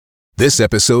This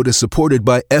episode is supported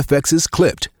by FX's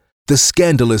Clipped, the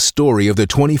scandalous story of the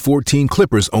 2014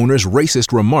 Clippers owner's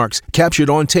racist remarks captured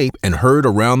on tape and heard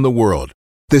around the world.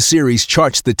 The series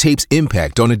charts the tape's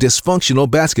impact on a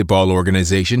dysfunctional basketball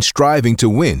organization striving to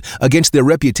win against their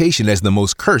reputation as the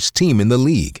most cursed team in the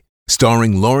league.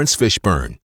 Starring Lawrence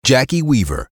Fishburne, Jackie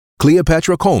Weaver,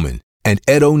 Cleopatra Coleman, and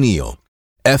Ed O'Neill.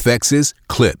 FX's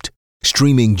Clipped,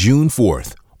 streaming June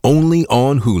 4th, only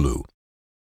on Hulu.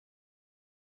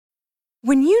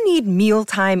 When you need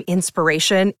mealtime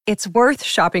inspiration, it's worth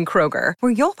shopping Kroger,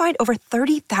 where you'll find over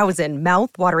 30,000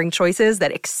 mouth-watering choices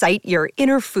that excite your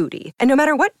inner foodie. And no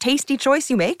matter what tasty choice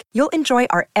you make, you'll enjoy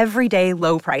our everyday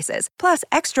low prices, plus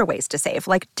extra ways to save,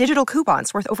 like digital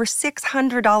coupons worth over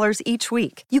 $600 each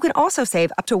week. You can also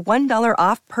save up to $1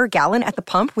 off per gallon at the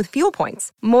pump with fuel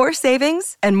points. More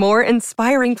savings and more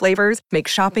inspiring flavors make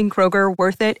shopping Kroger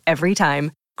worth it every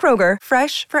time. Kroger,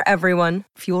 fresh for everyone.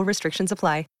 Fuel restrictions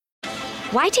apply.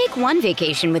 Why take one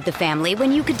vacation with the family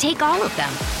when you could take all of them?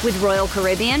 With Royal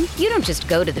Caribbean, you don't just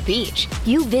go to the beach.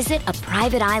 You visit a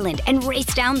private island and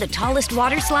race down the tallest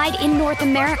water slide in North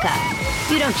America.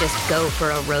 You don't just go for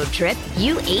a road trip.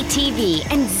 You ATV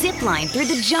and zip line through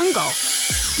the jungle.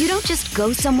 You don't just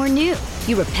go somewhere new.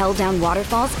 You rappel down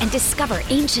waterfalls and discover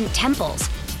ancient temples.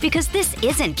 Because this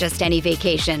isn't just any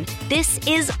vacation. This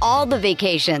is all the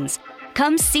vacations.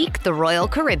 Come seek the Royal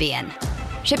Caribbean.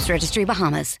 Ships Registry,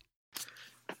 Bahamas.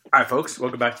 All right, folks,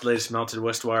 welcome back to the latest Mountain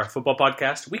West Wire football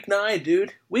podcast. Week 9,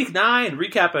 dude. Week 9,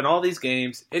 recapping all these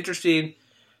games. Interesting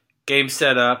game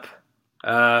setup.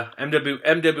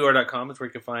 MWR.com is where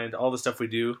you can find all the stuff we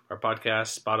do, our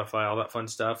podcast, Spotify, all that fun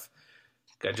stuff.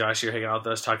 Got Josh here hanging out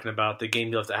with us talking about the game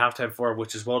you left at halftime for,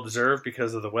 which is well-deserved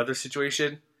because of the weather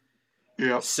situation.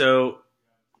 Yeah. So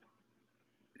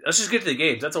let's just get to the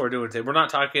games. That's all we're doing today. We're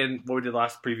not talking what we did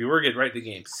last preview. We're getting right to the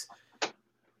games.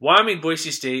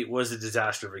 Wyoming-Boise State was a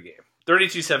disaster of a game.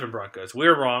 32-7 Broncos. We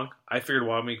were wrong. I figured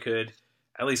Wyoming could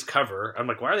at least cover. I'm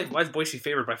like, why is Boise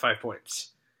favored by 5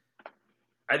 points?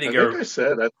 I think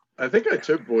I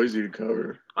took Boise to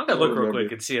cover. I'm going to look real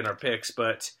quick and see in our picks,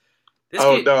 but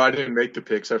no, I didn't make the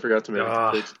picks. I forgot to make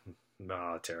the picks.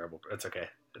 No, terrible. It's okay.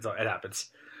 It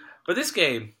happens. But this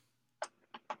game,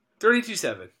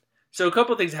 32-7. So a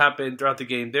couple of things happened throughout the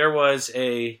game. There was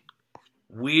a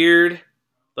weird...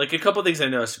 Like, a couple of things I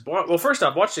noticed. Well, first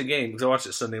off, watch the game, because I watched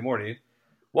it Sunday morning.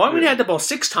 Wyoming had the ball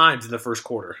 6 times in the first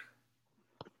quarter.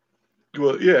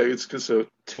 Well, yeah, it's because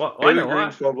Taylor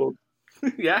Green fumbled.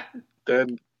 Yeah.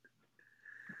 Then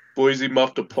Boise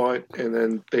muffed a punt, and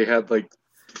then they had, like,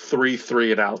 3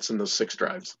 3-and-outs in those 6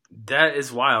 drives. That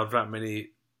is wild, that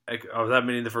many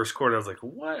in the first quarter. I was like,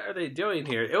 what are they doing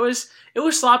here? It was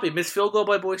sloppy. Missed field goal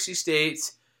by Boise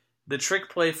State. The trick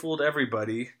play fooled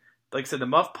everybody. Like I said, the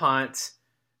muff punt...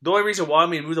 The only reason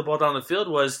Wyoming moved the ball down the field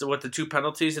was the 2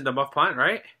 penalties and the muff punt,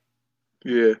 right?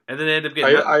 Yeah. And then they ended up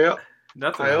getting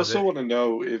nothing. I also want to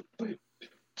know if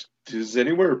does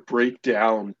anywhere break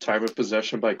down time of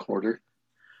possession by quarter?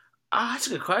 That's a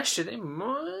good question.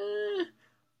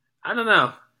 I don't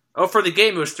know. Oh, for the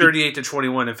game, it was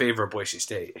 38-21 in favor of Boise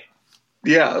State.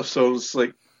 Yeah, so it's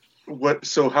like, what?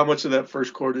 So how much of that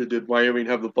first quarter did Wyoming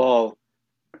have the ball?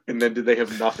 And then did they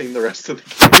have nothing the rest of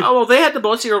the game? Oh, well, they had the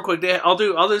ball. See real quick. I'll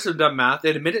do some dumb math. They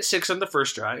had a minute 6 on the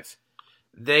first drive.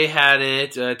 They had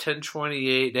it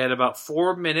 10:28. They had about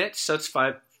 4 minutes. That's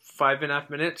 5.5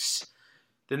 minutes.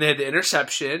 Then they had the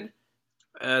interception.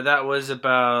 That was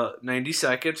about 90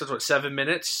 seconds. That's 7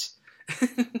 minutes.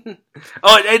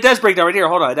 Oh, it does break down right here.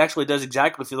 Hold on. It actually does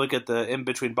exactly if you look at the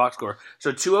in-between box score.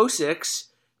 So 2:06,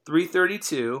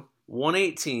 3:32,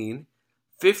 1:18.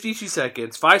 52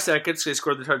 seconds, 5 seconds, they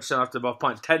scored the touchdown off the ball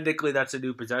punt. Technically, that's a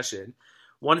new possession.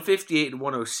 158 and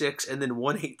 106, and then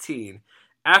 118.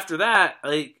 After that,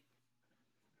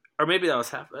 or maybe that was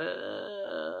half.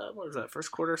 What was that,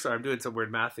 first quarter? Sorry, I'm doing some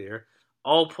weird math here.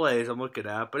 All plays I'm looking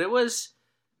at, but it was,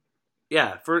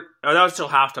 that was till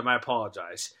halftime. I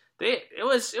apologize. It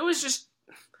was just,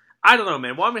 I don't know,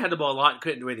 man. Wyoming had the ball a lot and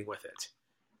couldn't do anything with it.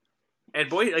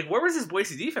 And where was this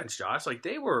Boise defense, Josh?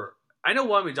 They were. I know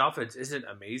Wyoming's offense isn't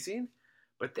amazing,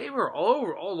 but they were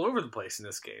all over the place in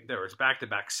this game. There was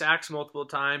back-to-back sacks multiple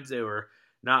times. They were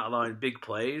not allowing big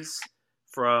plays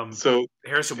from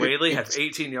Harrison Wadley had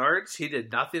 18 yards. He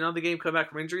did nothing on the game, come back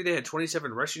from injury. They had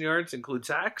 27 rushing yards, include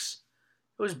sacks.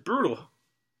 It was brutal.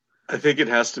 I think it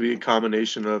has to be a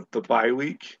combination of the bye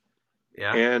week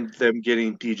and them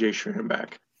getting DJ Schramm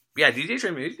back. Yeah, DJ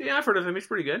Schramm, I've heard of him. He's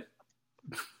pretty good.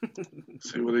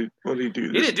 So what did he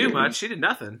do? He didn't do much. He did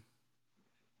nothing.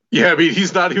 Yeah, I mean,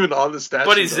 he's not even on the stat sheet.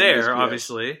 But he's there,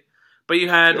 obviously. But you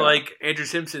had, Andrew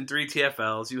Simpson, 3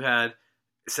 TFLs. You had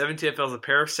 7 TFLs, a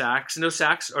pair of sacks. No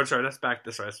sacks. Oh, sorry, that's back.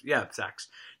 That's right. Yeah, sacks.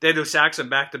 They had no sacks on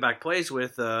back-to-back plays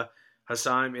with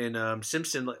Hassan and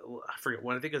Simpson. I forget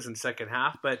when. I think it was in the second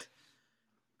half. But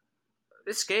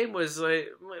this game was like,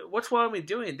 what's Wyoming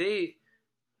doing?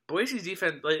 Boise's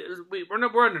defense, like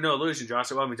we're under no illusion, Josh.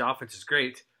 That Wyoming's offense is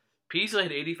great. Peasley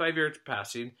had 85 yards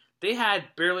passing. They had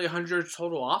barely 100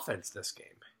 total offense this game.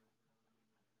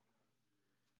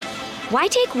 Why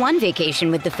take one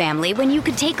vacation with the family when you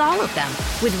could take all of them?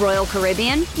 With Royal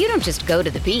Caribbean, you don't just go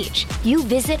to the beach. You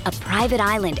visit a private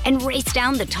island and race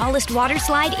down the tallest water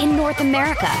slide in North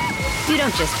America. You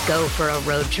don't just go for a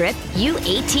road trip. You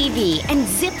ATV and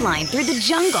zip line through the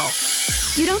jungle.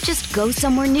 You don't just go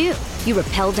somewhere new. You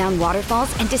rappel down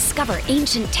waterfalls and discover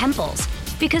ancient temples.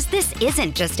 Because this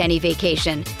isn't just any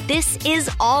vacation. This is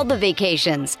all the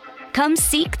vacations. Come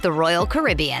seek the Royal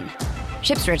Caribbean.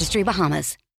 Ships Registry,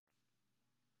 Bahamas.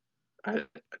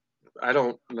 I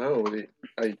don't know.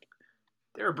 They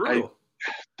were brutal.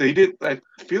 I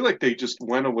feel like they just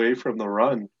went away from the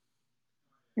run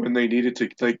when they needed to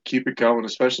like keep it going,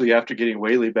 especially after getting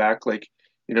Whaley back. Like,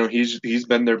 you know, he's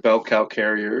been their bell cow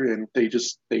carrier, and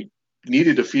they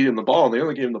needed to feed him the ball, and they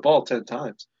only gave him the ball 10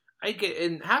 times. I get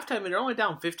in halftime, and they're only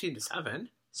down 15-7,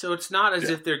 so it's not as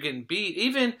if they're getting beat.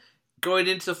 Even going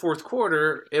into the fourth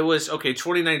quarter, it was okay,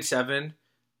 29-7.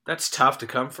 That's tough to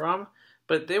come from.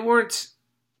 But they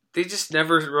just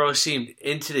never really seemed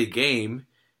into the game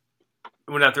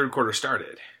when that third quarter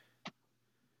started.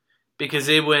 Because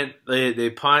they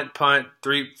punt,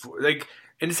 3, 4, like,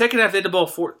 in the second half, they had the ball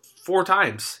four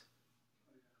times.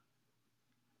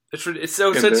 It's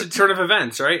such a turn of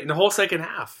events, right? In the whole second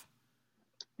half.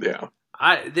 Yeah.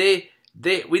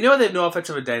 We know they have no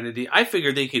offensive identity. I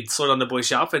figured they could slow down the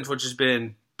Boise offense, which has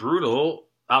been brutal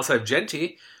outside of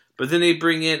Genty. But then they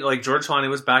bring in, like, George Honey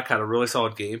was back, had a really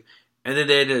solid game. And then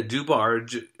they had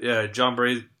Dubar, John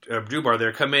Bray, Dubar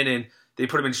there, come in and they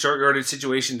put him in short yardage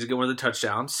situations to get one of the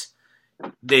touchdowns.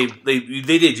 They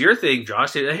did your thing,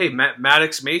 Josh.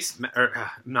 Maddox Mason, or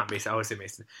not Mason, I always say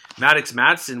Mason. Maddox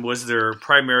Madsen was their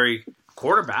primary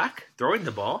quarterback throwing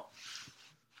the ball.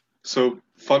 So,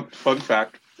 fun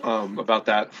fact about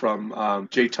that from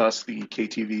Jay Tuss, the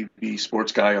KTVB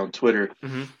sports guy on Twitter.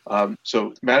 Mm-hmm.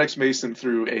 So Maddox Mason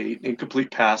threw an incomplete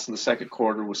pass in the second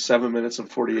quarter with 7 minutes and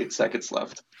 48 seconds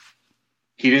left.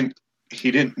 He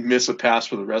didn't miss a pass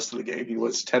for the rest of the game. He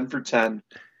was 10 for 10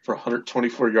 for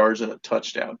 124 yards and a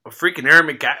touchdown. Well, freaking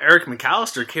Eric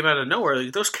McAllister came out of nowhere.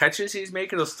 Like, those catches he's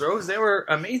making, those throws, they were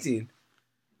amazing.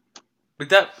 Like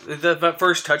that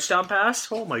first touchdown pass,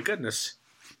 oh my goodness.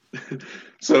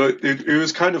 So it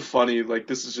was kind of funny. Like,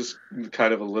 this is just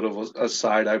kind of a little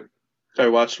aside. I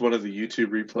watched one of the YouTube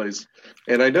replays,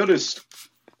 and I noticed,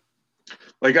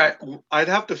 like, I'd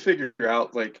have to figure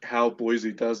out like how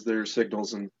Boise does their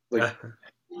signals, and like,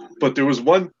 but there was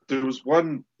one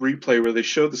replay where they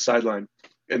showed the sideline,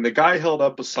 and the guy held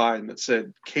up a sign that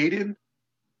said Caden,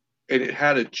 and it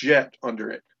had a jet under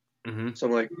it. Mm-hmm. So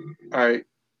I'm like, all right,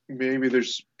 maybe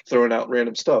there's throwing out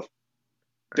random stuff.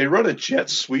 They run a jet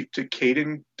sweep to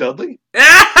Caden Dudley.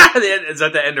 Is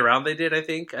that the end around they did, I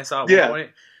think? I saw at one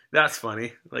point. That's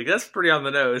funny. Like, that's pretty on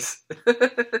the nose.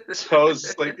 So I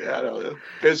was like, I don't know.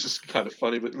 It was just kind of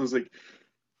funny, but it was like,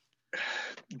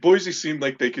 Boise seemed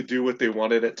like they could do what they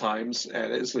wanted at times,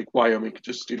 and it's like Wyoming could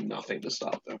just do nothing to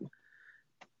stop them.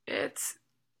 It's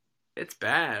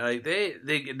bad. Like, they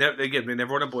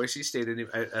never won at Boise State,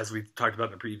 as we talked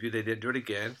about in the preview. They didn't do it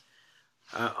again.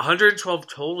 112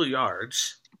 total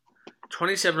yards,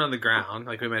 27 on the ground,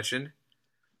 like we mentioned.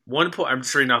 1 point. I'm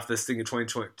just reading off this thing in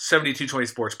 7220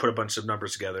 Sports put a bunch of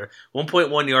numbers together.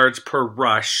 1.1 yards per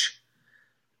rush.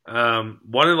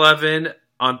 111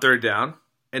 on third down,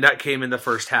 and that came in the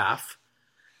first half.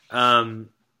 Oh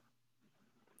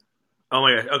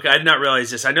my god. Okay, I did not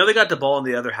realize this. I know they got the ball on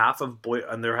the other half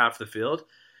on their half of the field.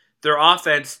 Their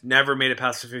offense never made it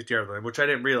past the 50-yard line, which I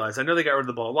didn't realize. I know they got rid of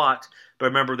the ball a lot, but I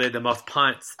remember they had the muff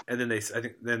punts, and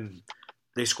then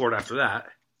they scored after that.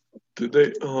 Did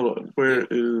they? Hold on. Where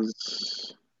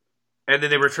is? And then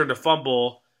they returned a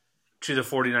fumble to the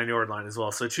 49-yard line as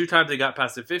well. So 2 times they got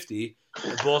past the 50.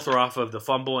 And both were off of the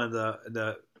fumble and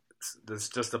the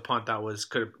just the punt that was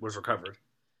recovered.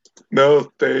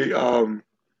 No, they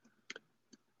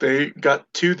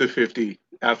got to the 50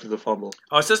 after the fumble.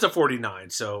 Oh, it says the 49.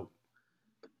 So,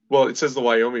 well, it says the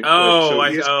Wyoming.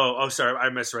 Sorry, I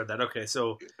misread that. Okay,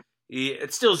 so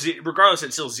it's still regardless.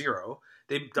 It's still 0.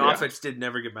 The offense did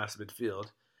never get massive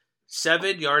midfield.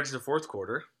 7 yards in the fourth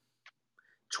quarter,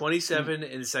 27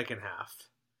 in the second half.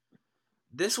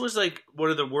 This was like one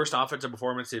of the worst offensive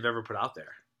performances they've ever put out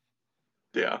there.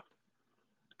 Yeah,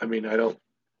 I mean, I don't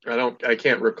I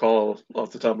can't recall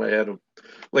off the top of my head.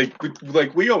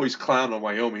 Like we always clown on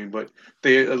Wyoming, but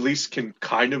they at least can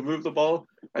kind of move the ball.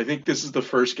 I think this is the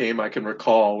first game I can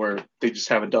recall where they just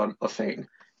haven't done a thing.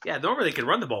 Yeah, normally they can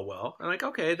run the ball well. I'm like,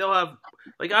 okay, they'll have,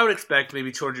 like, I would expect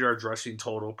maybe 200 yards rushing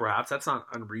total, perhaps. That's not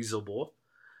unreasonable.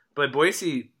 But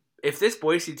Boise, if this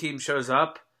Boise team shows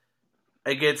up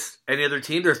against any other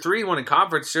team, they're 3-1 in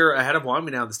conference. They're ahead of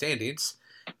Wyoming now in the standings.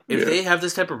 If they have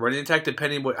this type of running attack,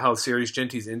 depending on how serious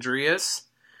Genty's injury is,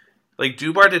 like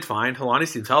Dubar did fine, Helani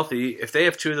seems healthy. If they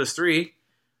have two of those three,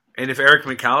 and if Eric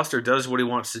McAllister does what he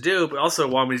wants to do, but also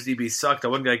Wyoming's DB sucked. That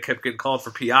one guy kept getting called for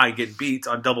PI and getting beat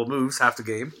on double moves half the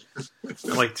game.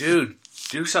 I'm like, dude,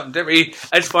 do something different.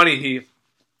 It's funny.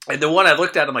 And the one I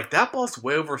looked at, I'm like, that ball's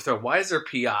way overthrown. Why is there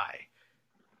PI?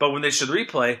 But when they should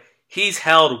replay, he's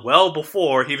held well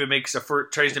before he even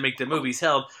tries to make the move. He's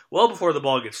held well before the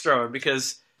ball gets thrown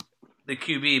because the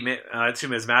QB, I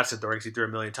assume as Matt said, because he threw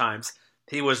 1 million times,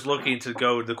 he was looking to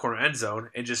go to the corner end zone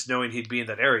and just knowing he'd be in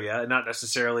that area and not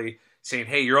necessarily saying,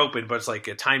 hey, you're open, but it's like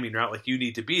a timing route, like you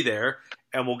need to be there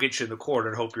and we'll get you in the corner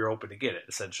and hope you're open to get it,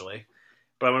 essentially.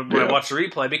 But when I watch the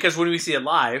replay, because when we see it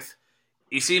live,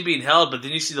 you see him being held, but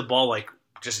then you see the ball like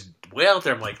just way out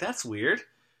there. I'm like, that's weird.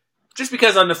 Just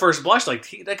because on the first blush, like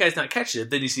that guy's not catching it.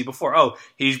 Then you see before, oh,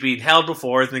 he's being held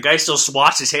before, and the guy still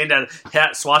swats his hand out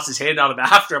of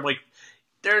after. I'm like,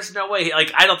 there's no way.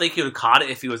 Like, I don't think he would have caught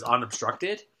it if he was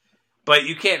unobstructed. But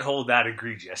you can't hold that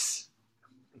egregious.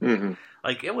 Mm-hmm.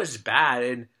 Like, it was bad.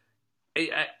 And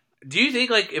do you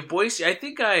think, like, if Boise, I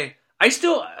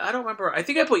don't remember. I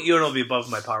think I put UNLV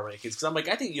above my power rankings because I'm like,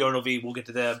 I think UNLV will get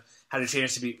to them. Had a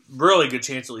chance to be really good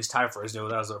chance to at least tie Fresno.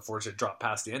 That was an unfortunate drop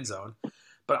past the end zone.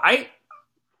 But I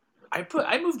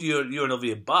moved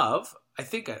UNLV above. I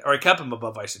kept them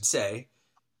above, I should say,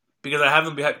 because I have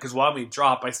them behind. Because while we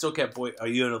drop, I still kept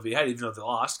UNLV ahead, even though they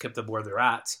lost. Kept them where they're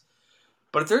at.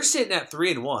 But if they're sitting at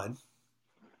 3-1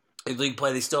 in league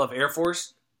play, they still have Air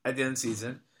Force at the end of the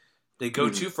season. They go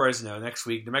to Fresno next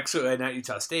week, New Mexico, and at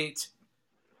Utah State.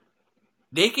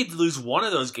 They could lose one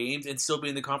of those games and still be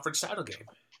in the conference title game.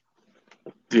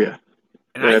 Yeah,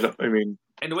 and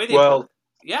and the way they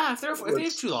if they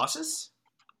have 2 losses.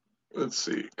 Let's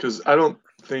see, because I don't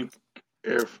think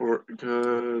Air Force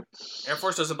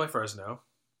doesn't play Fresno.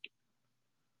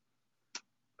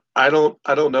 I don't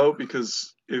know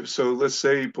because let's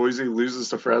say Boise loses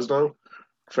to Fresno.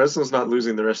 Fresno's not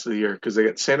losing the rest of the year because they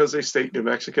get San Jose State, New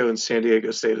Mexico, and San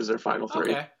Diego State as their final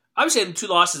 3. Okay. I'm saying 2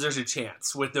 losses, there's a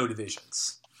chance with no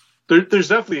divisions. There's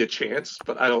definitely a chance,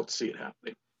 but I don't see it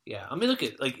happening. Yeah, let me look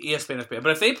at like ESPN.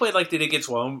 But if they played like they did against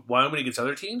Wyoming against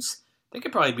other teams, they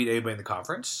could probably beat anybody in the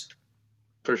conference.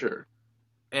 For sure.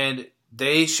 And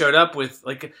they showed up with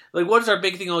like what is our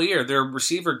big thing all year? Their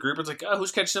receiver group is like, oh,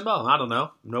 who's catching the ball? I don't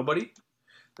know. Nobody.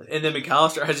 And then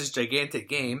McAllister has this gigantic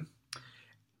game.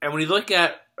 And when you look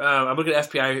at, I'm looking at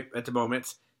FPI at the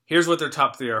moment. Here's what their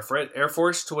top 3 are. Air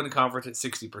Force to win the conference at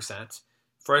 60%.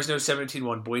 Fresno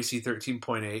 17-1. Boise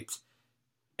 13.8.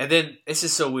 And then, this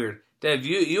is so weird. They have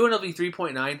UNLV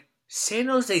 3.9. San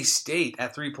Jose State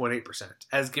at 3.8%.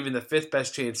 As given the 5th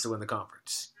best chance to win the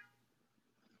conference.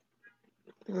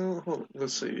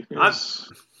 Let's see.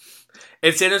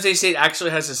 And San Jose State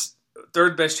actually has his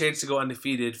 3rd best chance to go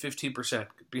undefeated. 15%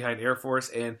 behind Air Force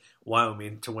and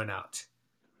Wyoming to win out.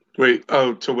 Wait,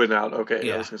 to win out. Okay,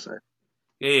 yeah. I was going to say.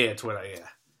 Yeah, to win out, yeah.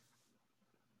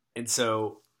 And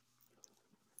so,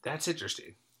 that's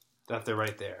interesting that they're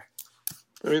right there.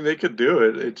 I mean, they could do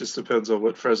it. It just depends on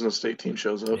what Fresno State team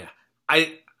shows up. Yeah.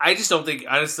 I just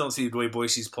don't see the way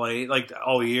Boise's playing, like,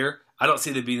 all year. I don't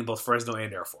see them beating both Fresno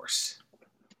and Air Force.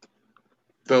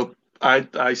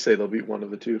 I say they'll beat one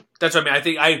of the two. That's what I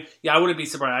mean. I wouldn't be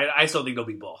surprised. I still think they'll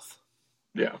beat both.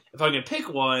 Yeah. If I'm going to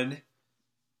pick one,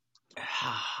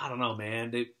 I don't know,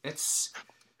 man.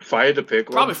 If I had to pick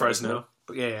one, probably Fresno.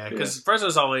 But yeah, because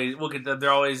Fresno's always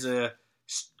they're always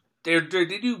they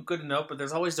do good enough, but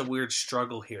there's always a weird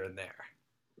struggle here and there.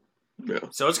 Yeah.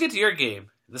 So let's get to your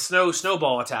game, the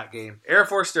snowball attack game. Air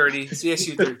Force 30,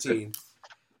 CSU 13.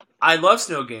 I love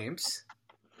snow games.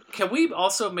 Can we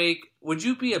also would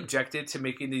you be objected to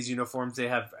making these uniforms they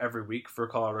have every week for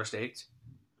Colorado State?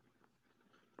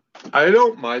 I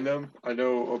don't mind them. I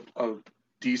know a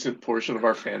decent portion of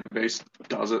our fan base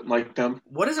doesn't like them.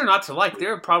 What is there not to like?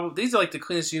 These are like the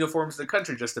cleanest uniforms in the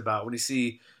country, just about, when you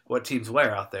see what teams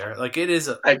wear out there. Like, it is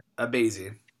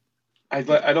amazing. I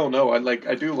don't know.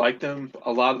 I do like them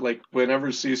a lot. Like, whenever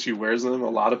CSU wears them, a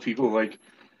lot of people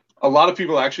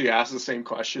actually ask the same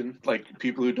question. Like,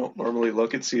 people who don't normally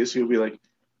look at CSU will be like,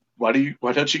 why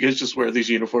don't you guys just wear these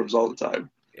uniforms all the time?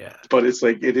 Yeah. But it's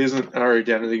like, it isn't our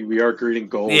identity. We are green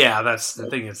and gold. Yeah, that's the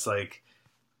thing. It's like,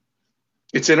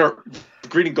 It's in our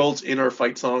green and gold's in our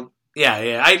fight song.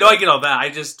 Yeah. I know I get all that. I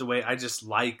just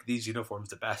like these uniforms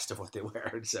the best of what they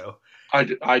wear. And so I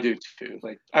do too.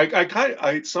 Like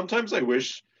I sometimes I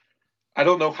wish I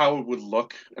don't know how it would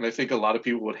look, and I think a lot of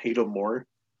people would hate them more.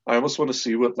 I almost want to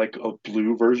see what like a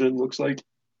blue version looks like.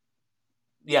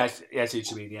 yeah, I see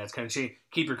what you mean. Yeah, it's kind of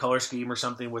keep your color scheme or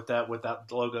something with that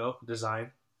logo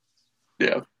design.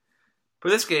 Yeah. For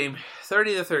this game,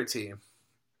 30-13.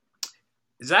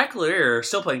 Zach Lear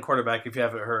still playing quarterback. If you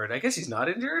haven't heard, I guess he's not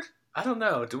injured. I don't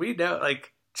know. Do we know?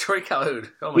 Like Troy Calhoun.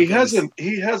 Oh my goodness.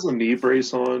 He has a knee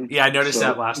brace on. Yeah, I noticed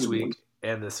that last week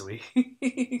and this week.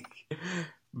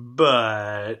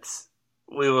 But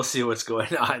we will see what's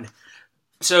going on.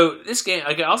 So this game,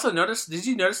 I also noticed. Did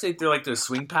you notice they're like those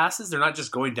swing passes? They're not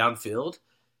just going downfield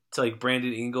to like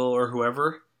Brandon Ingle or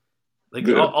whoever. Like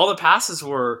all the passes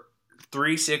were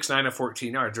 3, 6, 9, and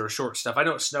 14 yards or short stuff. I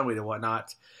know it's snowing and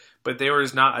whatnot, but there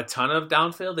was not a ton of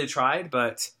downfield. They tried,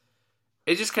 but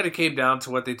it just kind of came down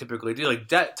to what they typically do. Like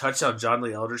that touchdown John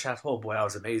Lee Eldridge had, oh boy, that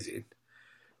was amazing.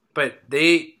 But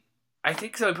I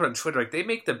think somebody put on Twitter, like they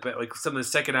make some of the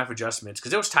second half adjustments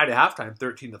because it was tied at halftime,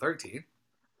 13-13.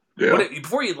 Yeah.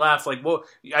 Before you left, like, well,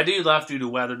 I do left due to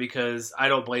weather because I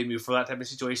don't blame you for that type of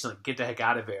situation. Like, get the heck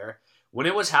out of there. When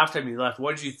it was halftime, you left.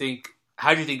 What did you think?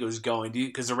 How did you think it was going?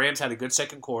 Because the Rams had a good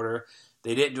second quarter.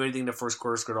 They didn't do anything in the first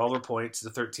quarter. Scored all their points, the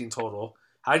 13 total.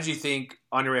 How did you think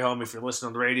on your way home, if you're listening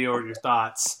on the radio, or your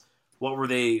thoughts? What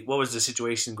was the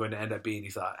situation going to end up being?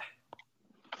 You thought?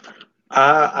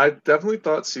 I definitely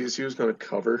thought CSU was going to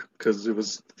cover because it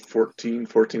was 14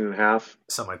 and a half.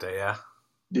 Something like that, yeah.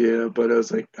 Yeah, but I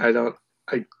was like,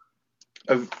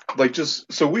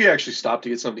 so we actually stopped to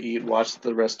get something to eat and watch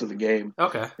the rest of the game.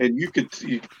 Okay. And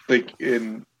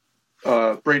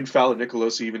Braden Fowler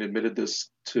Nicolosi even admitted this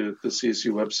to the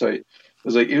CSU website.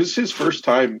 It was his first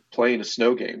time playing a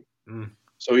snow game.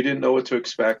 So he didn't know what to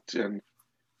expect, and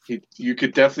you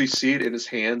could definitely see it in his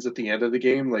hands at the end of the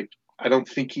game. Like, I don't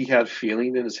think he had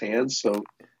feeling in his hands, so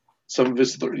some of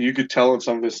his you could tell in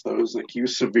some of his throws, like he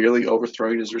was severely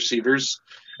overthrowing his receivers,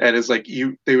 and it's like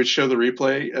they would show the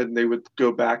replay and they would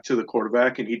go back to the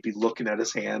quarterback and he'd be looking at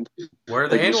his hand. Where are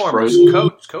the hand warmers?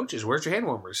 Coaches, where's your hand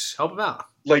warmers? Help him out.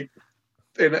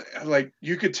 And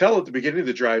you could tell at the beginning of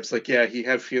the drives, like, yeah, he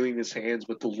had feeling in his hands,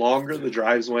 but the longer the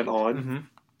drives went on,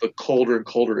 the colder and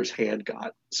colder his hand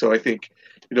got. So I think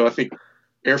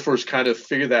Air Force kind of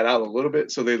figured that out a little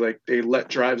bit. So they let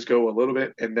drives go a little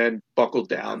bit and then buckled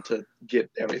down to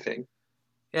get everything.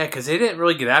 Yeah, because they didn't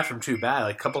really get after him too bad.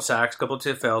 Like a couple sacks, a couple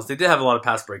tip fails. They did have a lot of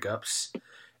pass breakups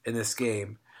in this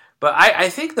game. But I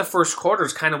think the first quarter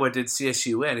is kind of what did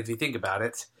CSU in, if you think about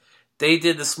it. They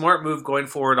did the smart move going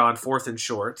forward on 4th and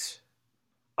short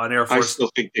on Air Force. I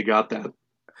still think they got that.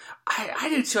 I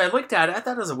did too. I looked at it. I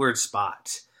thought it was a weird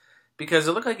spot. Because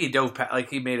it looked like he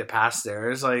he made it past there.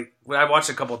 It was like, when I watched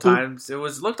it a couple times,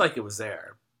 looked like it was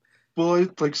there. Well, I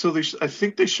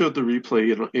think they showed the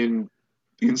replay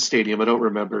in stadium. I don't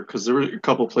remember because there were a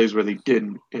couple plays where they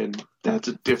didn't, and that's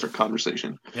a different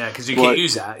conversation. Yeah, because you can't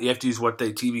use that. You have to use what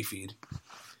they TV feed.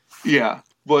 Yeah,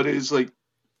 but it's like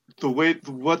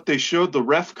what they showed the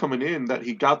ref coming in that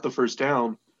he got the first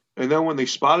down, and then when they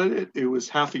spotted it, it was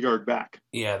half a yard back.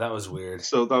 Yeah, that was weird.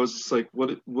 So that was just like,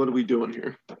 what are we doing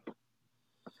here?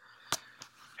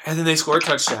 And then they score a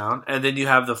touchdown, and then you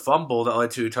have the fumble that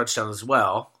led to a touchdown as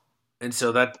well. And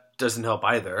so that doesn't help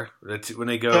either. When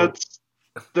they go,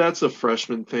 that's a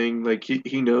freshman thing. Like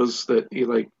he knows that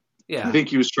yeah. I think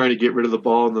he was trying to get rid of the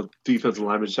ball, and the defensive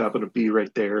lineman just happened to be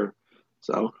right there.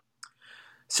 So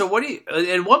what do you?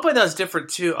 And one play that was different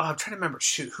too. Oh, I'm trying to remember.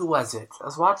 Shoot, who was it? I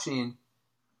was watching.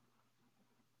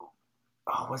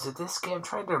 Oh, was it this game? I'm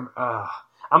trying to.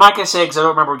 I'm not gonna say because I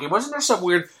don't remember what game. Wasn't there some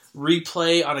weird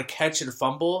replay on a catch and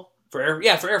fumble for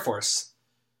Air Force?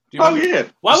 Do you remember? Yeah.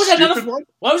 Why was that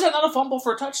not a fumble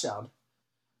for a touchdown?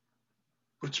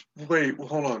 Wait,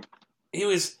 hold on.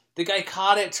 The guy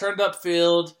caught it, turned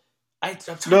upfield.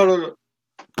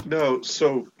 No.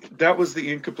 So that was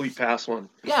the incomplete pass one.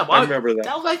 Yeah, I remember that.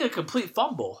 That was like a complete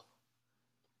fumble.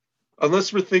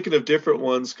 Unless we're thinking of different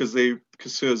ones, because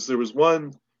there was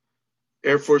one.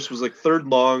 Air Force was like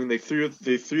 3rd long. They threw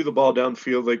the ball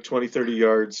downfield like 20, 30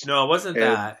 yards. No, it wasn't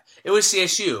that. It was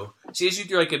CSU. CSU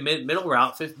threw like a middle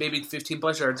route, maybe 15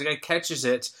 plus yards. The guy catches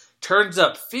it, turns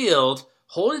upfield,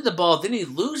 holding the ball, then he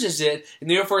loses it, and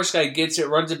the Air Force guy gets it,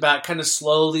 runs it back kind of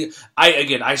slowly.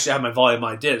 I should have my volume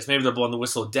on did. Maybe they're blowing the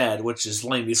whistle dead, which is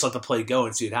lame. You just let the play go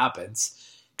and see what happens.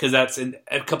 Because that's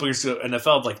a couple years ago in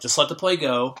NFL, like just let the play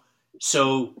go.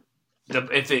 So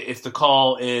if the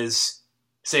call is,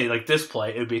 say, like this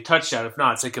play, it would be a touchdown. If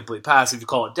not, it's a complete pass. If you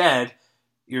call it dead,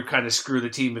 you're kind of screw the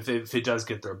team if it does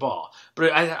get their ball.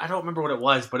 But I don't remember what it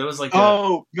was, but it was like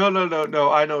no. I know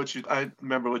I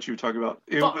remember what you were talking about.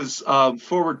 It was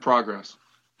forward progress.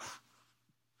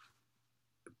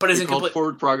 But is it called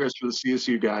forward progress for the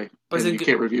CSU guy? But you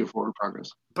can't review forward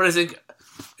progress. But is it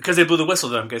because they blew the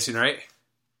whistle? I'm guessing, right?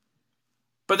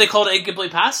 But they called it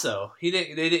incomplete pass though. They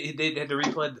had to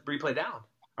replay down.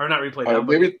 Or not replay down.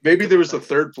 Maybe there was a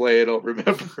third play I don't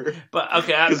remember. But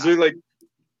okay, because they're like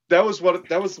that was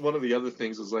one of the other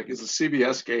things. Is like it's a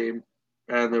CBS game,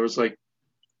 and there was like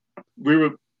we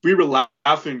were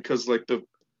laughing because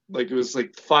it was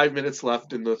like 5 minutes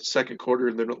left in the second quarter,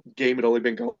 and the game had only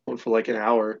been going for like an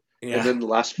hour, and then the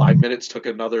last 5 minutes took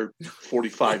another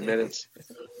 45 minutes.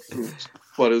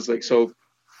 But it was like so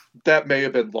that may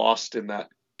have been lost in that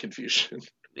confusion.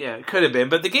 Yeah, it could have been.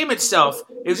 But the game itself,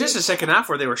 it was just a second half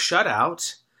where they were shut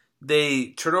out. They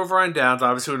turn over on downs,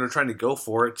 obviously, when they're trying to go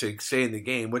for it to stay in the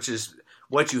game, which is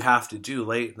what you have to do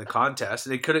late in the contest.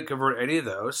 They couldn't convert any of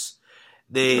those.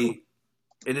 In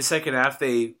the second half,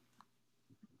 they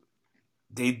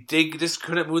just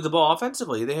couldn't move the ball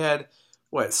offensively. They had,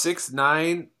 6,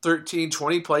 9, 13,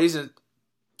 20 plays, and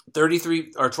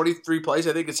 33 or 23 plays,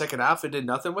 I think, in the second half, and did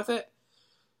nothing with it.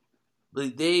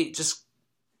 They just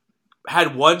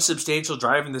had one substantial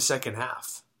drive in the second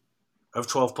half of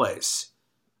 12 plays.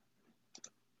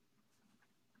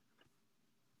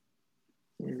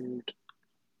 I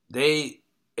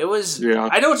know it's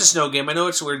a snow game. I know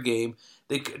it's a weird game.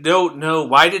 They don't know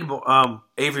why did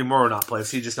Avery Morrow not play?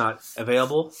 Is he just not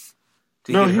available?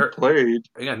 He played.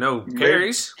 He got no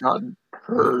carries. Gotten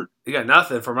hurt. He got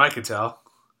nothing, from what I could tell.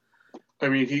 I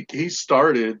mean, he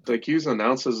started like he was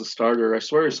announced as a starter. I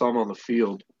swear I saw him on the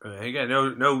field. He got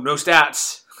no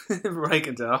stats, from what I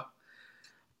can tell.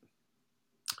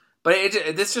 But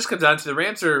this just comes down to the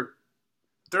Rams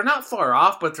they're not far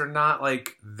off, but they're not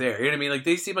like there. You know what I mean? Like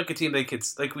they seem like a team they could,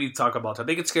 like we talk about,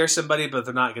 they could scare somebody, but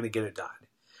they're not going to get it done.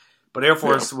 But Air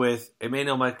Force with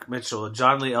Emmanuel Mitchell,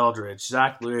 John Lee Eldridge,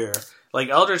 Zach Lear, like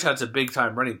Eldridge had some big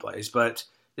time running plays, but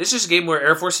this is a game where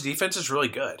Air Force defense is really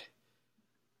good.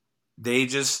 They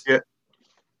just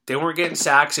they weren't getting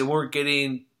sacks, they weren't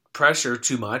getting pressure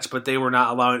too much, but they were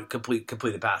not allowing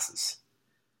completed passes.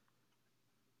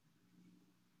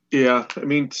 Yeah, I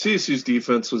mean, CSU's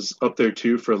defense was up there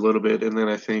too for a little bit, and then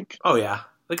I think... Oh, yeah.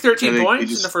 Like 13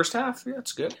 points in the first half. Yeah,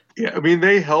 that's good. Yeah, I mean,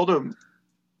 they held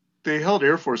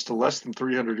Air Force to less than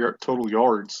 300 total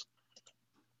yards.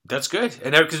 That's good.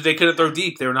 And because they couldn't throw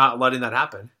deep, they were not letting that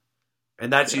happen.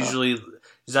 And that's usually...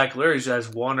 Zach Leary has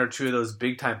one or two of those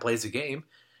big-time plays a game.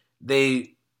 Their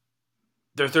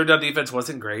third down defense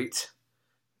wasn't great.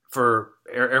 For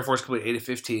Air Force complete 8 of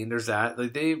 15, there's that.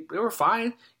 Like they were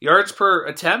fine. Yards per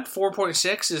attempt,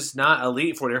 4.6 is not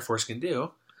elite for what Air Force can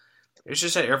do. It's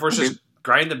just that Air Force just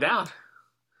grind them down.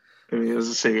 I mean, as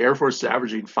I say, Air Force is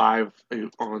averaging 5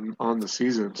 on the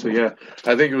season. So yeah,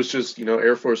 I think it was just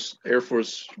Air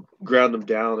Force ground them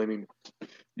down. I mean,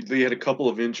 they had a couple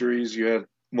of injuries. You had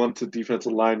one to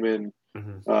defensive lineman.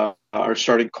 Mm-hmm. Our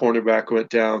starting cornerback went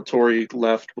down. Torrey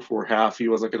left before half. He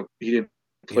didn't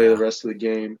play the rest of the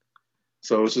game.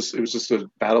 So it was just a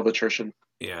battle of attrition.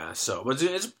 Yeah, so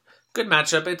it's a good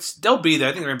matchup. They'll be there.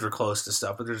 I think the Rams are close to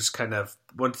stuff, but they're just kind of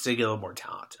once they get a little more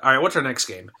talent. All right, what's our next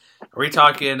game? Are we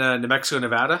talking New Mexico,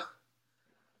 Nevada?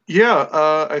 Yeah,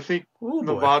 I think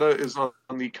Nevada is on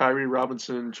the Kyrie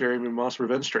Robinson, Jeremy Moss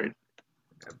revenge train.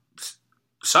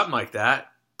 Something like that.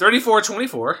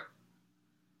 34-24.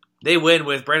 They win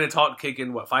with Brandon Talton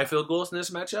kicking 5 field goals in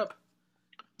this matchup?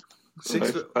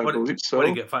 6. I believe so. What did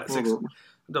he get? 5, 6.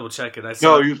 Double check it. You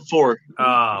had 4.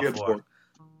 You had 4.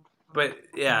 But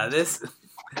yeah,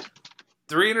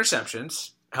 3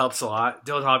 interceptions helps a lot.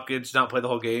 Dylan Hopkins did not play the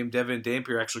whole game. Devin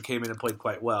Dampier actually came in and played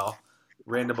quite well.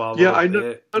 Ran the ball. I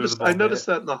noticed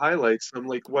that in the highlights. I'm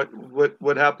like,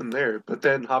 what happened there? But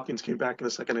then Hopkins came back in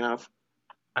the second half.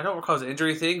 I don't recall his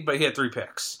injury thing, but he had 3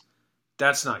 picks.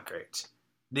 That's not great.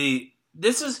 I'm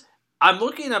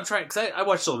trying, because I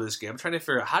watched all of this game. I'm trying to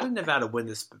figure out how did Nevada win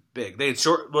this big? They had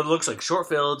what looks like short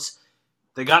fields.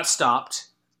 They got stopped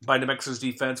by New Mexico's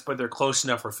defense, but they're close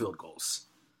enough for field goals.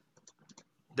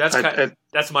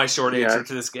 That's my short answer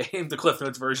to this game, the Cliff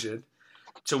Notes version.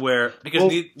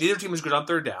 Because neither team was good on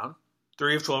third down.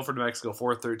 3 of 12 for New Mexico,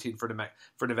 4 of 13 for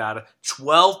Nevada.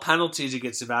 12 penalties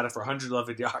against Nevada for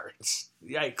 111 yards.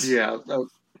 Yikes. Yeah.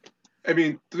 I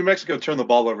mean, New Mexico turned the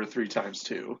ball over 3 times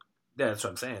too. Yeah, that's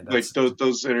what I'm saying. Like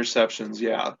those interceptions,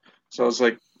 yeah. So I was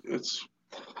like, let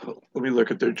me look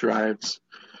at their drives.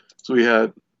 So we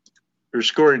had their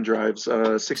scoring drives,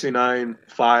 69,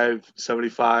 5,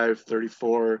 75,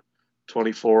 34,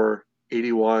 24,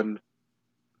 81,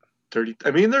 30.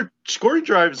 I mean, their scoring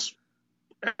drives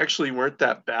actually weren't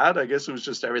that bad. I guess it was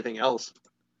just everything else.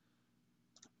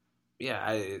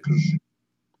 Yeah.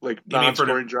 Like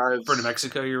non-scoring drives. For New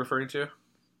Mexico you're referring to?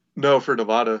 No, for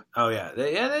Nevada. Oh, yeah.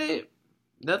 They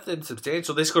nothing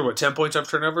substantial. They scored, 10 points off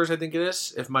turnovers, I think it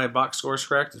is? If my box score is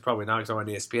correct. It's probably not because I'm on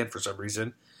ESPN for some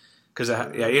reason. Because,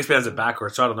 ESPN has it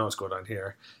backwards, so I don't know what's going on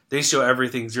here. They show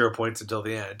everything 0 points until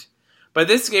the end. But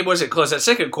this game wasn't close. That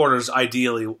second quarter is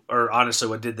ideally, or honestly,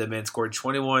 what did them in. Scored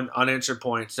 21 unanswered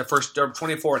points. The first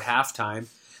 24 at halftime.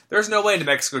 There's no way New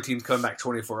Mexico team's coming back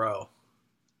 24-0.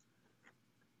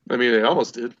 I mean, they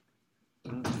almost did.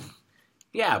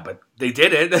 Yeah, but they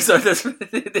did it.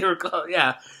 They were close.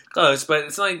 Yeah, close. But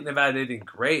it's not like Nevada did anything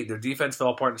great. Their defense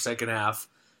fell apart in the second half.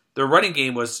 Their running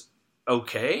game was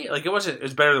okay. Like, it wasn't. It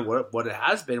was better than what it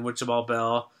has been with Jamal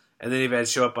Bell. And then they've had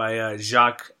show up by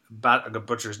Jacques, I'm going to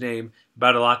butcher his name,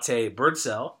 Badalate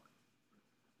Birdsell.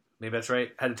 Maybe that's right.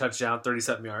 Had a touchdown,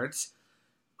 30-something yards.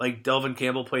 Like, Delvin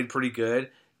Campbell played pretty good.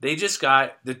 They just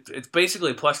got, it's basically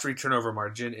a +3 turnover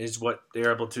margin is what they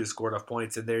were able to score enough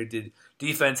points. And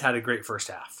defense had a great first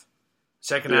half.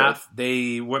 Second half,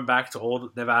 they went back to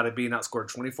old Nevada being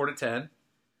outscored 24-10.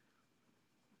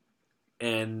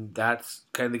 And that's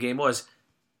kind of the game was.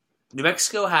 New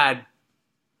Mexico had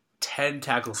 10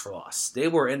 tackles for loss. They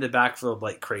were in the backfield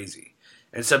like crazy.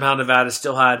 And somehow Nevada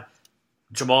still had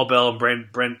Jamal Bell and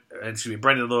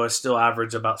Brendan Lewis still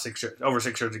average about over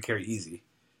 6 yards a carry easy.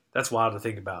 That's wild to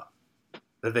think about.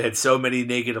 That they had so many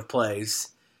negative plays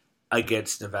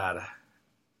against Nevada.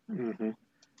 Mm-hmm.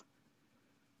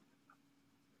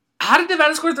 How did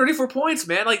Nevada score 34 points,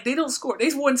 man? Like, they don't score. They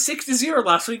won 6-0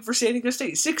 last week for San Diego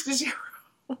State. 6-0.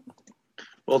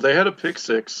 Well, they had a pick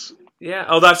six. Yeah.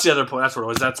 Oh, that's the other point. That's what it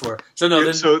was. That's where. So, no,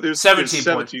 then so there's 17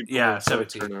 points. Yeah,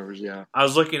 17. Turnovers, yeah. I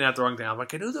was looking at the wrong thing. I'm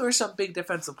like, I knew there was some big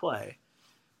defensive play.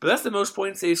 But that's the most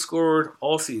points they scored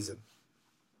all season.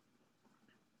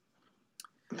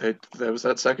 That was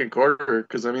that second quarter.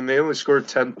 Because, I mean, they only scored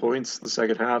 10 points the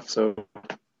second half, so...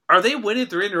 Are they winning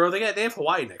 3 in a row? They have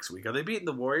Hawaii next week. Are they beating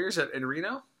the Warriors in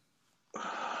Reno?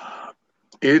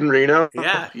 In Reno?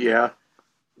 Yeah. Yeah.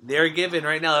 They're given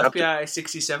right now FBI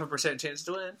 67% chance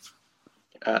to win.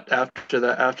 After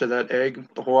that egg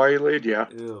Hawaii laid, yeah.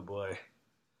 Oh boy.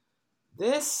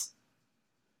 I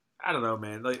don't know,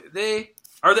 man. Like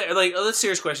let's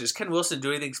serious question. Is Ken Wilson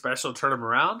do anything special to turn them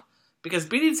around? Because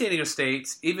beating San Diego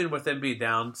State, even with them being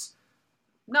downs,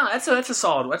 no, that's a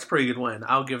solid. That's a pretty good win.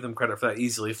 I'll give them credit for that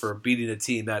easily for beating a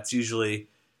team that's usually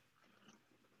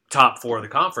top 4 of the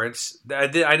conference.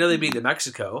 I know they beat New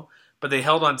Mexico, but they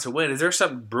held on to win. Is there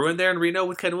something brewing there in Reno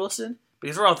with Ken Wilson?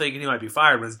 Because we're all thinking he might be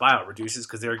fired when his buyout reduces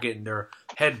because they're getting their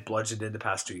head bludgeoned in the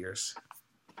past 2 years.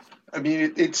 I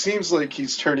mean, it seems like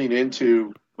he's turning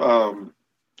into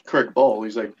Craig Bull.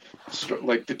 He's like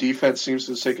the defense seems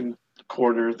to have taken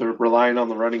corner. They're relying on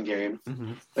the running game.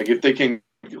 Mm-hmm. Like if they can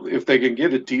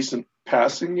get a decent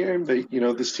passing game,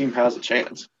 this team has a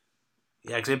chance.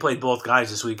 Yeah, because they played both guys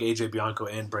this week, AJ Bianco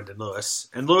and Brendan Lewis.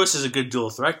 And Lewis is a good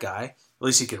dual threat guy. At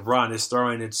least he can run. His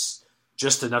throwing, it's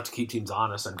just enough to keep teams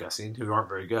honest, I'm guessing, who aren't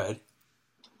very good.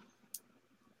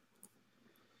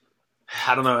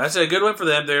 I don't know. That's a good win for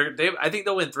them. I think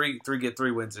they'll win get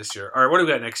 3 wins this year. All right, what do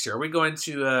we got next year? Are we going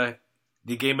to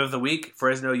the game of the week,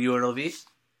 Fresno UNLV?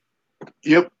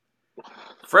 Yep.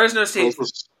 Fresno State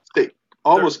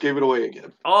almost gave it away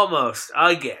again. Almost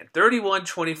again.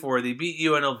 31-24. They beat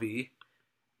UNLV.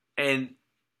 And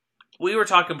we were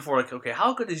talking before, like, okay,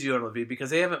 how good is UNLV?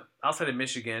 Because they haven't, outside of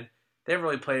Michigan, they haven't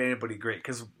really played anybody great.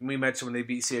 Because we mentioned when they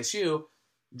beat CSU,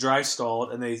 drive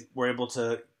stalled, and they were able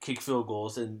to kick field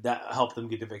goals, and that helped them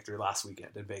get the victory last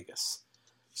weekend in Vegas.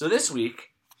 So this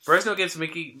week, Fresno gets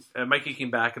Mikey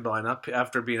came back in the lineup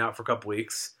after being out for a couple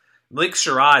weeks. Malik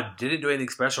Sherrod didn't do anything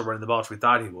special running the ball, which we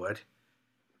thought he would.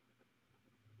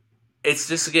 It's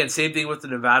just, again, same thing with the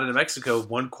Nevada, New Mexico.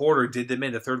 One quarter did them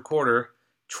in. The third quarter,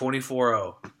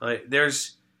 24-0. Like,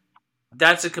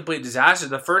 that's a complete disaster.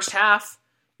 The first half,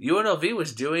 UNLV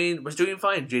was doing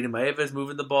fine. Jaden Maeva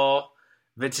moving the ball.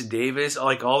 Vincent Davis,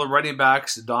 like all the running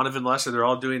backs, Donovan Lesser, they're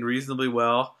all doing reasonably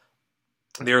well.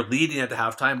 They're leading at the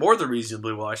halftime, more than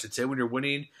reasonably well, I should say. When you're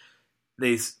winning,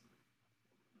 they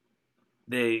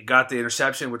got the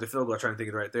interception with the field goal. I'm trying to think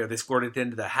of it right there. They scored at the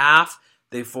end of the half.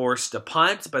 They forced a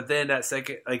punt, but then that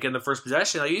second, like in the first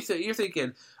possession, like you're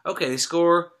thinking, okay,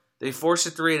 they forced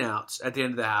a 3 and outs at the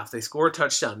end of the half. They score a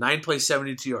touchdown, 9 plays,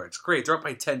 72 yards. Great, they're up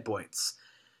by 10 points.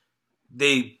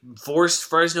 They forced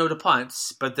Fresno to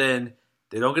punts, but then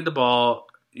they don't get the ball.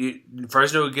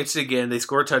 Fresno gets it again. They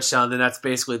score a touchdown. Then that's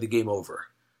basically the game over.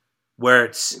 Where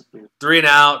it's 3 and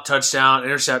out, touchdown,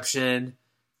 interception,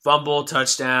 fumble,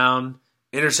 touchdown,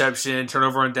 interception,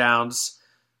 turnover on downs,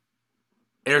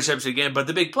 interception again. But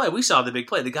the big play, we saw the big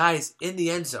play. The guy's in the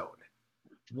end zone,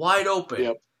 wide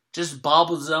open, just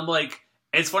bobbles. I'm like,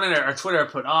 and it's funny on our Twitter. I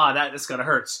put, that's gonna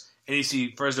hurts, and you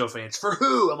see Fresno fans for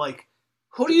who? I'm like,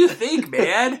 who do you think,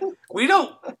 man? We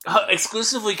don't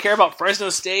exclusively care about Fresno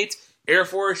State, Air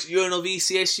Force, UNLV,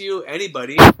 CSU,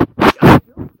 anybody.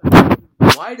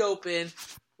 Wide open,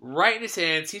 right in his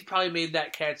hands. He's probably made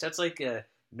that catch. That's like a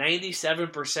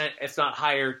 97%, if not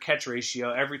higher, catch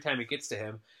ratio every time it gets to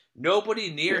him. Nobody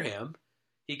near him.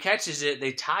 He catches it.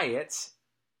 They tie it.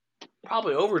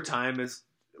 Probably overtime is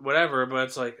whatever, but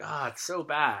it's like, it's so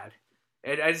bad.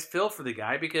 And I just feel for the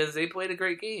guy because they played a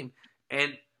great game.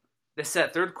 And it's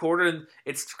that third quarter, and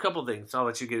it's a couple things. I'll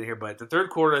let you get in here, but the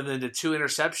third quarter and then the 2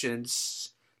 interceptions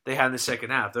they had in the second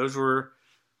half.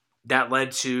 That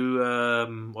led to,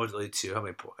 what did it lead to? How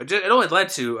many points? It only led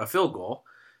to a field goal.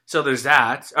 So there's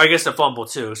that. I guess a fumble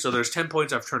too. So there's 10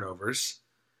 points off turnovers.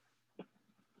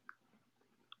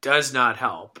 Does not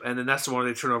help. And then that's the one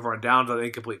they turn over on downs on the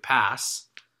incomplete pass.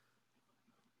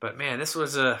 But man, this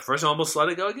was first almost let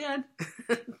it go again.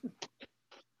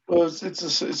 Well, it's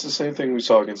the same thing we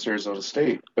saw against Arizona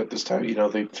State, but this time,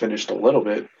 they finished a little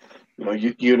bit.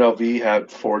 UNLV had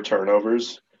 4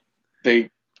 turnovers.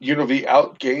 UNLV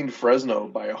outgained Fresno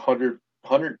by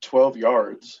 112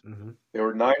 yards. Mm-hmm. They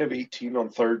were 9 of 18 on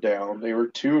third down. They were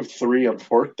 2 of 3 on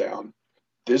fourth down.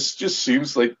 This just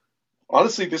seems like,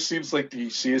 honestly, this seems like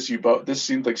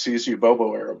CSU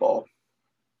Bobo era ball.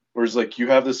 Whereas, you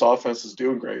have this offense is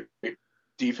doing great.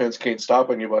 Defense can't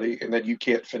stop anybody, and then you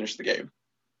can't finish the game.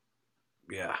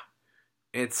 Yeah.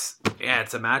 It's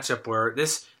a matchup where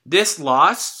this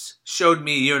loss showed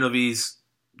me UNLV's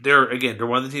they're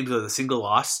one of the teams with a single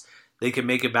loss. They can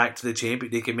make it back to the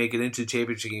champion. They can make it into the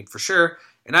championship game for sure.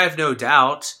 And I have no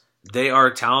doubt they are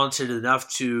talented enough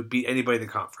to beat anybody in the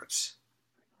conference.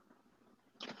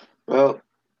 Well,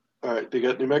 all right. They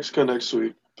got New Mexico next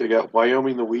week. They got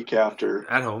Wyoming the week after.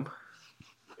 At home.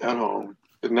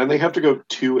 And then they have to go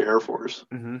to Air Force.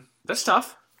 Mm-hmm. That's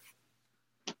tough.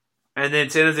 And then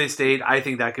San Jose State, I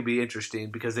think that could be interesting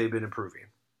because they've been improving.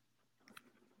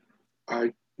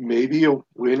 Maybe a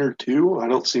win or 2. I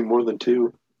don't see more than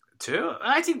 2. 2?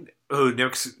 I think.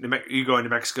 You go into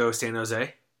Mexico, San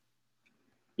Jose.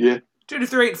 Yeah. Dude,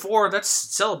 if they're 8-4, let's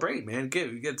celebrate, man.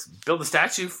 Build a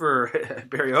statue for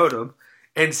Barry Odom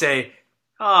and say,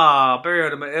 Barry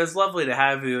Odom, it was lovely to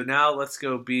have you. Now let's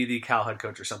go be the Cal head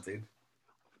coach or something.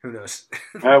 Who knows?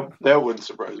 That wouldn't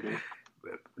surprise me.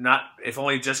 Not if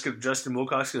only Justin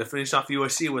Wilcox could have finished off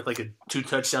USC with a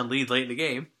 2-touchdown lead late in the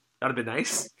game. That would have been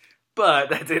nice. But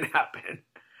that didn't happen.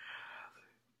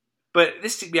 But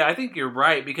I think you're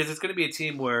right because it's going to be a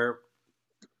team where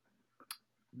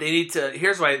they need to.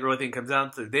 Here's why I really think it comes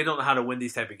down to: they don't know how to win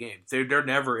these type of games. They're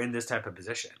never in this type of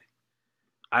position.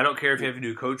 I don't care if you have a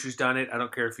new coach who's done it. I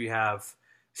don't care if you have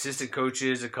assistant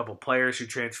coaches, a couple players who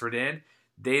transferred in.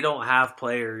 They don't have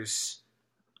players.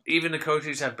 Even the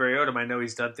coaches have Barry Odom. I know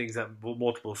he's done things at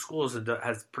multiple schools and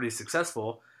has pretty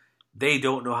successful. They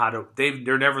don't know how to.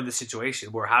 They're never in the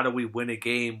situation where how do we win a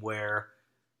game where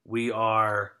we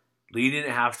are leading at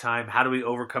halftime? How do we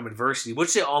overcome adversity?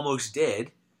 Which they almost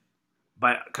did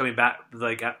by coming back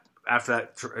after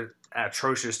that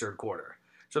atrocious third quarter.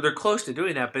 So they're close to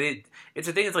doing that, but it's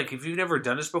a thing. It's like if you've never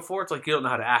done this before, it's like you don't know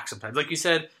how to act sometimes. Like you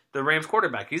said, the Rams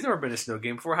quarterback, he's never been in a snow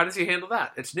game before. How does he handle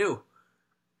that? It's new.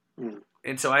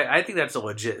 And so I think that's a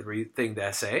legit thing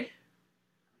to say.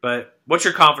 But what's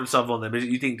your confidence level in them?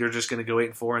 You think they're just going to go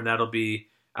 8-4 and that'll be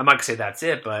 – I'm not going to say that's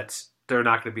it, but they're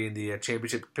not going to be in the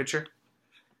championship picture?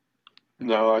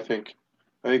 No, I think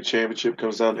championship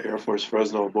comes down to Air Force,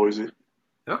 Fresno, and Boise.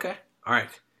 Okay. All right.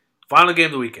 Final game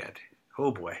of the weekend. Oh,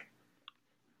 boy.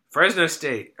 San Jose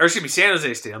State.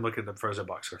 I'm looking at the Fresno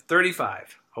box score.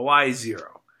 35. Hawaii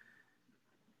 0.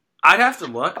 I'd have to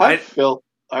look. I feel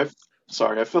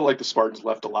like the Spartans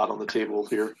left a lot on the table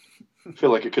here. I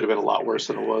feel like it could have been a lot worse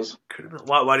than it was. Could have been.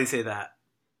 Why do you say that?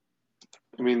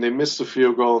 I mean, they missed a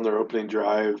field goal on their opening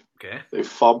drive. Okay. They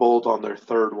fumbled on their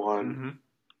third one. Mm-hmm.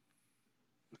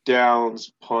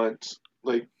 Downs, punts.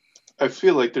 I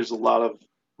feel like there's a lot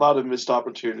of missed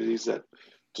opportunities that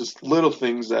just little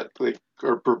things that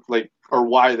are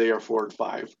why they are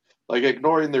 4-5.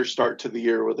 Ignoring their start to the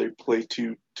year where they play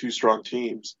two strong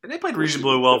teams. And they played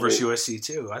reasonably well versus USC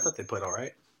too. I thought they played all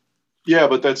right. Yeah,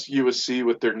 but that's USC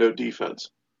with their no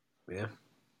defense. Yeah.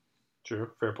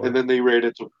 True. Fair point. And then they ran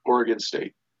into Oregon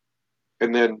State.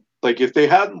 And then, if they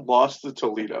hadn't lost to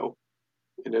Toledo,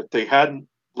 and if they hadn't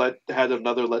had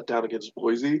another letdown against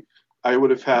Boise, I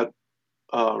would have had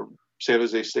San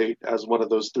Jose State as one of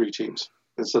those 3 teams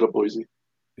instead of Boise.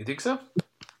 You think so?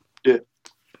 Yeah.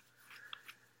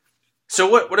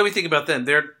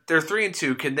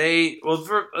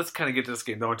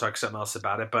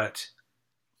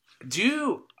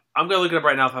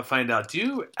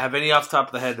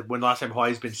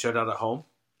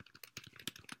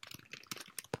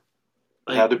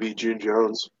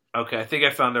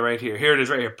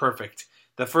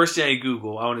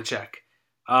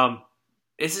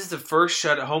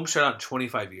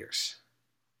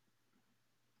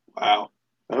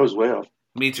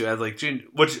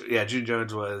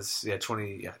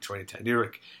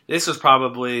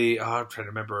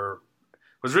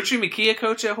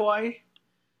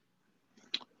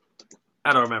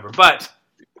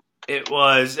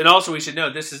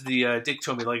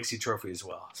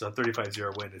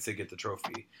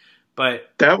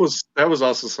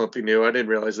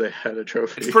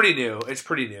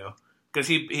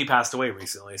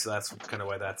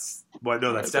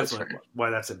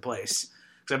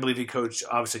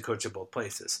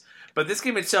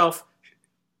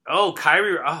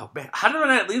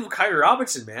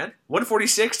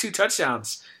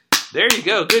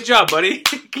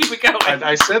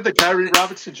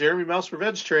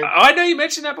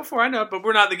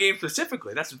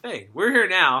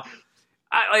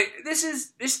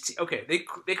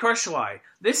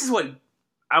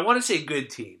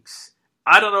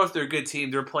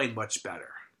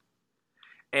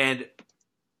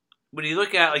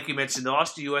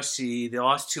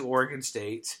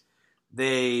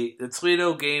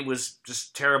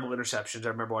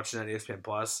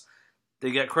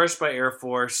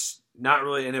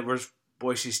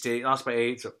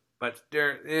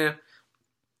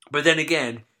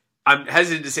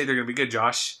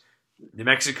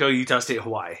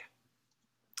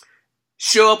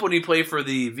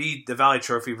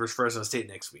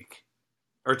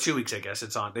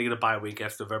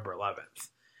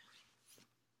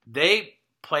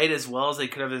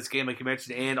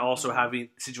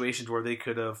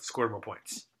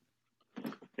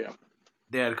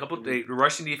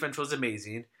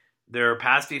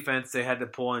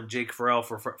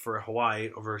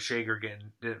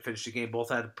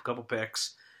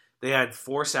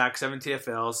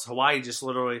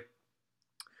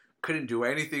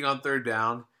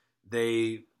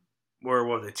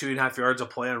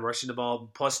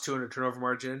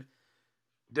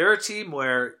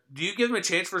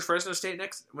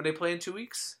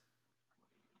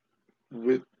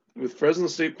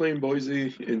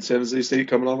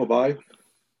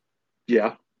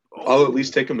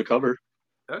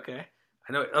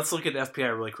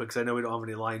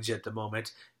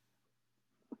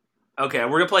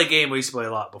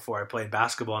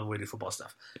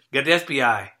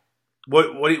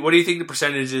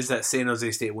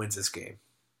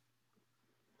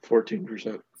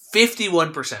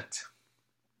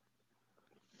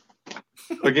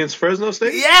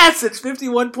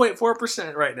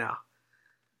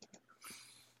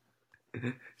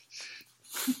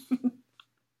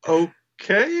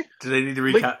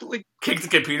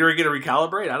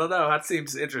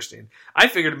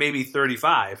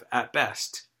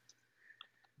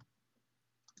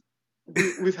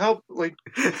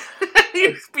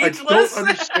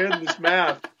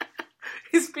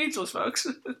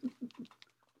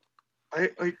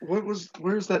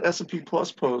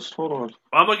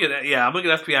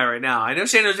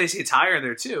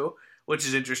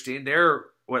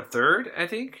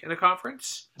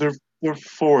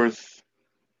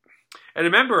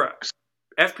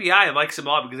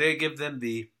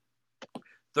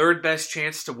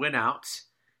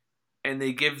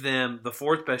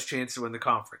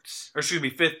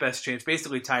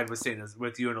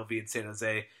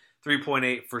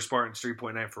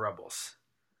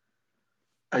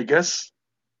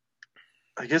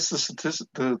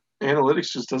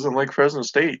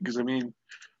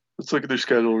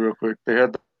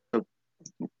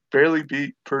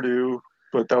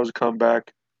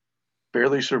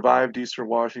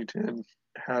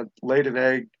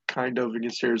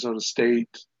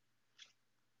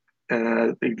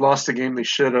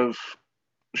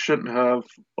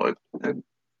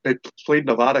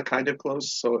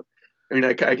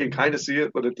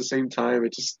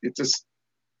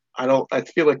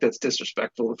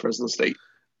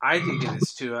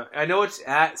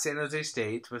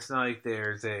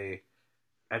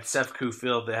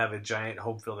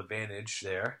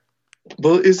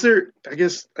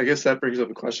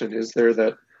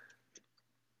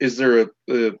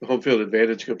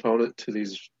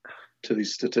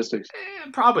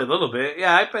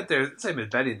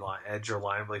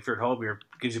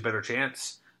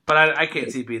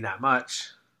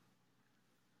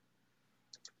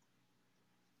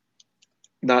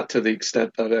 not to the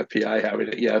extent of FPI having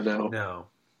it. Yeah, no. No.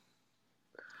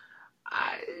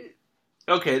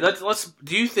 Okay, let's.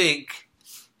 Do you think,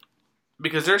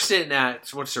 because they're sitting at,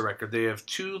 what's their record? They have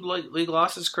 2 league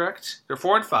losses, correct? They're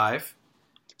 4-5.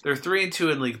 They're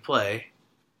 3-2 in league play.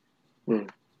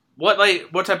 What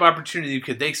type of opportunity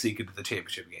could they sneak into the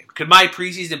championship game? Could my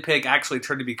preseason pick actually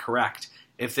turn to be correct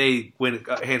if they win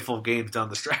a handful of games down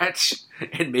the stretch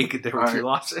and make it there with 2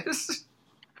 losses?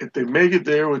 If they make it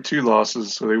there with 2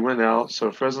 losses, so they win out.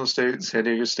 So Fresno State, San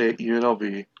Diego State,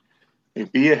 UNLV,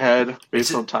 they'd be ahead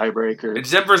based on tiebreaker. It's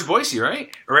them versus Boise,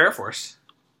 right? Or Air Force?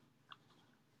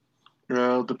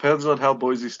 Well, depends on how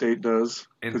Boise State does.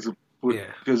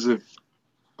 Because if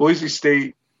Boise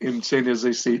State and San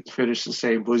Jose State finish the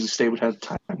same, Boise State would have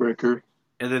the tiebreaker.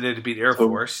 And then they'd beat Air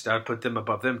Force. That would put them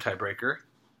above them tiebreaker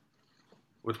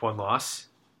with 1 loss.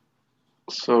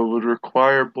 So it would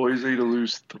require Boise to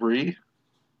lose 3.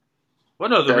 Well,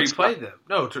 no, they replay them.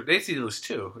 No, they need to lose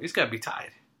 2. He's got to be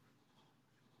tied.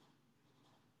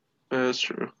 That's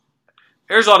true.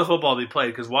 There's a lot of football to be played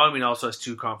because Wyoming also has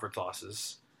 2 conference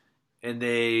losses. And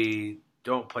they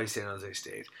don't play San Jose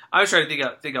State. I was trying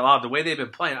to think out loud. The way they've been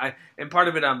playing, and part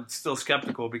of it I'm still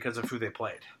skeptical because of who they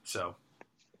played. So,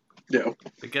 yeah.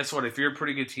 But guess what? If you're a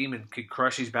pretty good team and could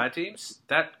crush these bad teams,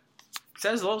 that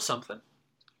says a little something.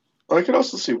 Well, I could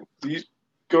also see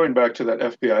going back to that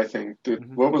FBI thing. Did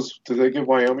they give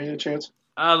Wyoming a chance?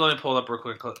 Let me pull it up real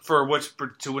quick.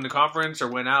 To win the conference or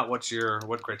win out?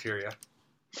 What criteria?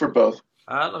 For both.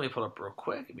 Let me pull it up real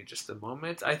quick. Give me just a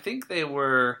moment. I think they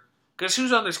were. Because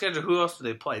who's on their schedule? Who else do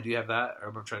they play? Do you have that? Or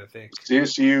I'm trying to think.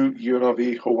 CSU,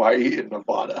 UNLV, Hawaii, and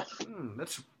Nevada.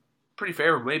 That's pretty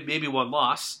favorable. Maybe 1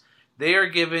 loss. They are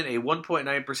given a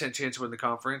 1.9% chance to win the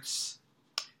conference.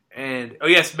 And,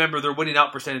 remember, their winning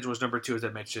out percentage was number 2, as I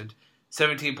mentioned.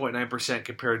 17.9%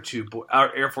 compared to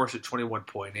our Air Force at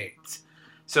 21.8%.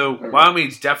 So,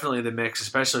 Wyoming's definitely in the mix,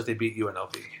 especially if they beat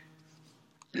UNLV.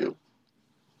 Yep.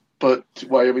 But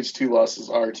Wyoming's 2 losses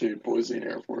are to Boise and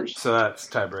Air Force. So that's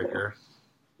tiebreaker.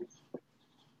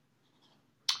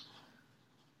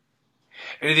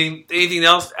 Anything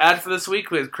else to add for this week?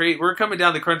 We're coming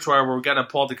down the crunch wire where we got to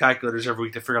pull out the calculators every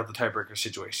week to figure out the tiebreaker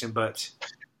situation. But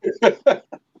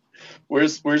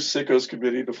where's Sicko's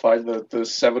committee to find the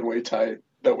 7-way tie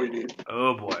that we need?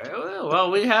 Oh boy! Well,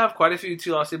 we have quite a few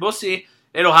 2 losses. We'll see.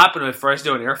 It'll happen with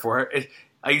Fresno and Air Force.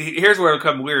 Here's where it'll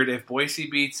come weird. If Boise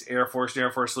beats Air Force and Air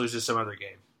Force loses some other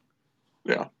game.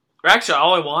 Yeah. Actually,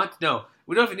 all I want,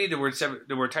 we don't even need the word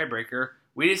tiebreaker.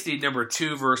 We just need number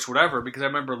 2 versus whatever, because I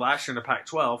remember last year in the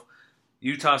Pac-12,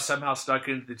 Utah somehow stuck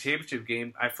into the championship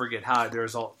game. I forget how.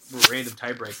 There's all random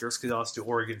tiebreakers because they lost to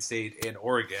Oregon State and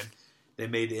Oregon. They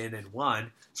made it in and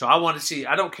won. So I want to see.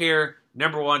 I don't care.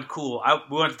 Number 1, cool.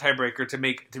 We want the tiebreaker to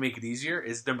make it easier.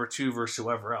 Is number 2 versus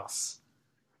whoever else.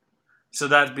 So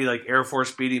that'd be like Air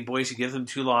Force beating Boise, give them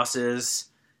 2 losses.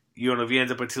 UNLV ends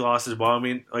up with 2 losses.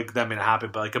 Wyoming, that may not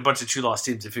happen, but a bunch of 2-loss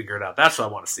teams to figure it out. That's what I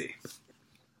want to see.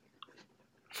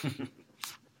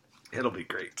 It'll be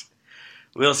great.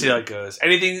 We'll see how it goes.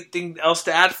 Anything else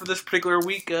to add for this particular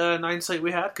week 9 slate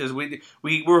we had? Because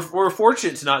we're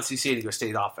fortunate to not see San Diego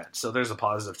State offense, so there's a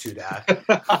positive too to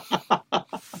add.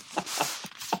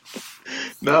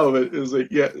 No, but it was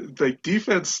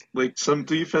defense. Some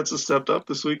defenses stepped up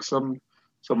this week. Some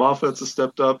offenses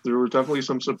stepped up. There were definitely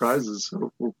some surprises.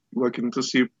 So we're looking to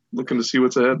see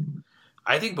what's ahead.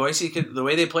 I think Boise the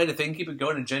way they played, if they can keep it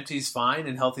going, and Gente's fine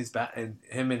and healthy's back, and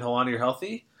him and Helani are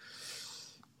healthy.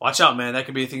 Watch out, man. That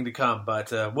could be a thing to come.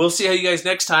 But we'll see how you guys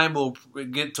next time. We'll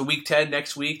get to week 10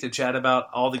 next week to chat about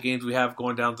all the games we have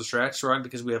going down the stretch run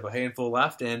because we have a handful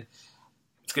left and.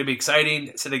 It's going to be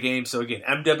exciting set of games. So, again,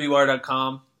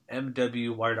 MWWire.com.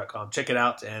 Check it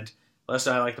out and let us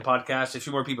know how you like the podcast. A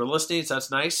few more people are listening, so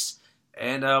that's nice.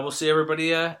 And we'll see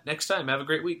everybody next time. Have a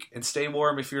great week. And stay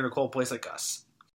warm if you're in a cold place like us.